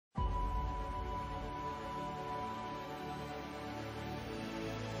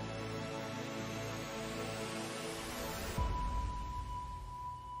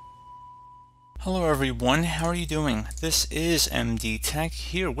Hello everyone, how are you doing? This is MD Tech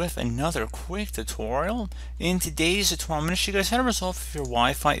here with another quick tutorial. In today's tutorial, I'm going to show you guys how to resolve if your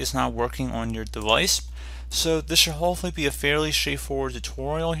Wi-Fi is not working on your device. So this should hopefully be a fairly straightforward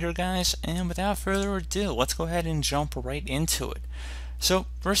tutorial here, guys. And without further ado, let's go ahead and jump right into it. So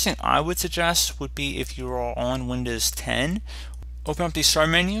first thing I would suggest would be if you are on Windows 10, open up the Start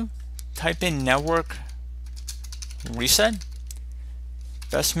menu, type in Network Reset.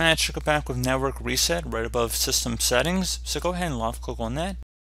 Best match should go back with Network Reset right above System Settings, so go ahead and left click on that.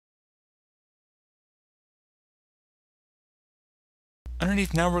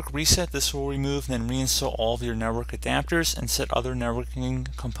 Underneath Network Reset, this will remove and then reinstall all of your network adapters and set other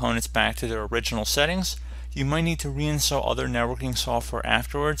networking components back to their original settings. You might need to reinstall other networking software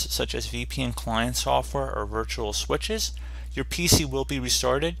afterwards, such as VPN client software or virtual switches. Your PC will be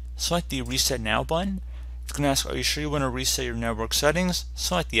restarted. Select the Reset Now button. It's going to ask, are you sure you want to reset your network settings?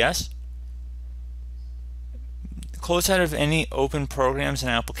 Select yes. Close out of any open programs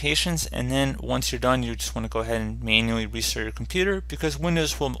and applications, and then once you're done, you just want to go ahead and manually restart your computer because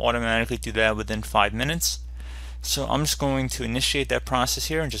Windows will automatically do that within 5 minutes. So I'm just going to initiate that process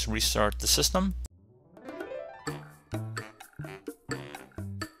here and just restart the system.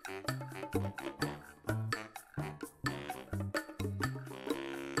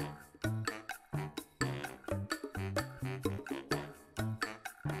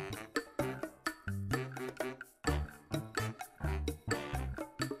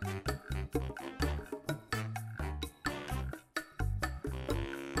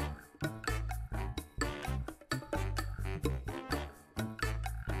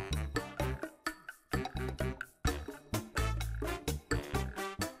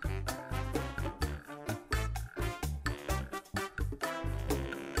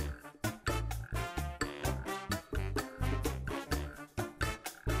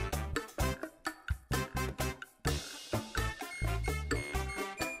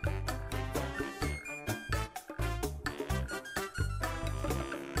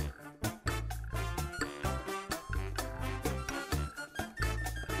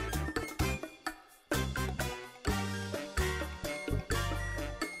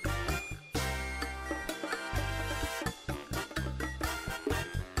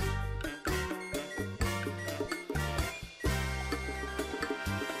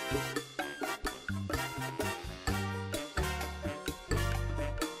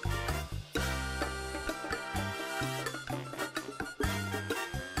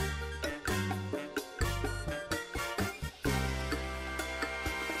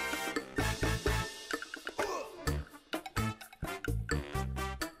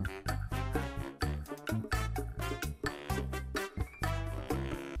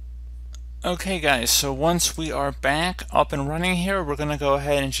 Okay guys, so once we are back up and running here, we're going to go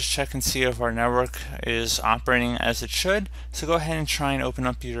ahead and just check and see if our network is operating as it should. So go ahead and try and open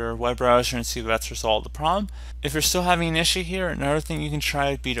up your web browser and see if that's resolved the problem. If you're still having an issue here, another thing you can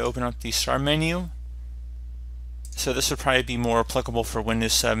try would be to open up the Start menu. So this would probably be more applicable for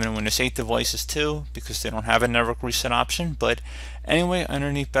Windows 7 and Windows 8 devices too, because they don't have a network reset option. But anyway,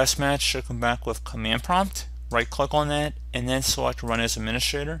 underneath Best Match should come back with Command Prompt. Right click on that and then select Run as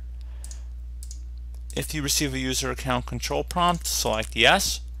Administrator. If you receive a user account control prompt, select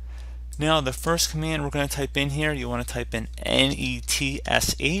yes. Now the first command we're going to type in here, you want to type in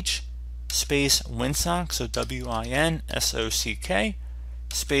NETSH space winsock, so WINSOCK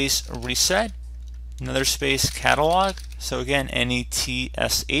space reset, another space catalog, so again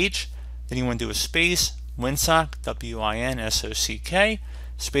NETSH, then you want to do a space winsock, WINSOCK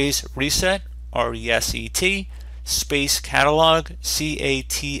space reset, RESET space catalog,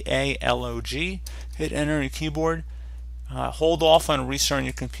 CATALOG. Hit enter on your keyboard. Hold off on restarting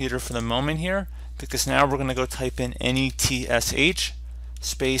your computer for the moment here, because now we're going to go type in NETSH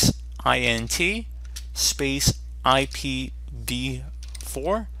space INT space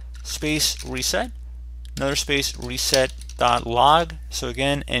IPv4 space reset, another space reset.log, so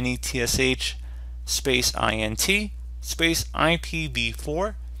again NETSH space INT space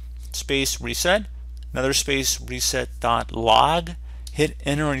IPv4 space reset, another space reset.log. Hit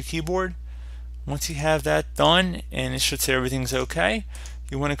enter on your keyboard. Once you have that done, and it should say everything's okay,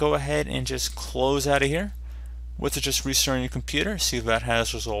 you want to go ahead and just close out of here with just restarting your computer, see if that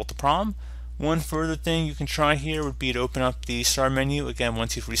has resolved the problem. One further thing you can try here would be to open up the Start menu. Again,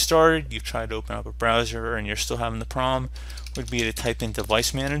 once you've restarted, you've tried to open up a browser and you're still having the problem, would be to type in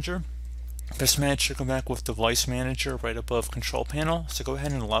Device Manager. Best match should come back with Device Manager right above Control Panel, so go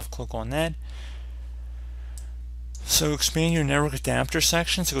ahead and left click on that. So expand your network adapter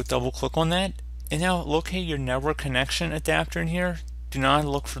section, so go double click on that. And now locate your network connection adapter in here. do not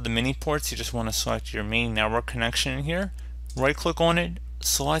look for the mini ports. You just want to select your main network connection in here, right click on it,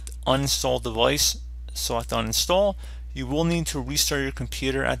 select uninstall device, select uninstall. You will need to restart your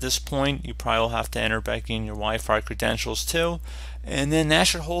computer at this point. You probably will have to enter back in your Wi-Fi credentials too, and then that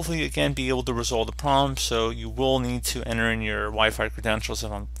should hopefully again be able to resolve the problem. So you will need to enter in your Wi-Fi credentials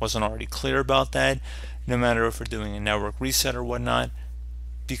if I wasn't already clear about that, no matter if we're doing a network reset or whatnot,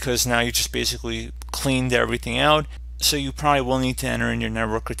 because now you just basically cleaned everything out. So you probably will need to enter in your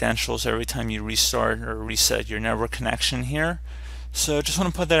network credentials every time you restart or reset your network connection here. So just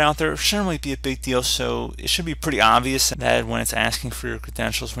want to put that out there. It shouldn't really be a big deal, so it should be pretty obvious that when it's asking for your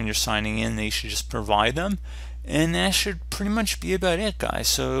credentials when you're signing in, they should just provide them. And that should pretty much be about it, guys.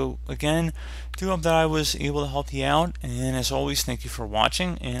 So again, do hope that I was able to help you out, and as always, thank you for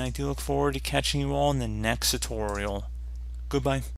watching, and I do look forward to catching you all in the next tutorial. Goodbye.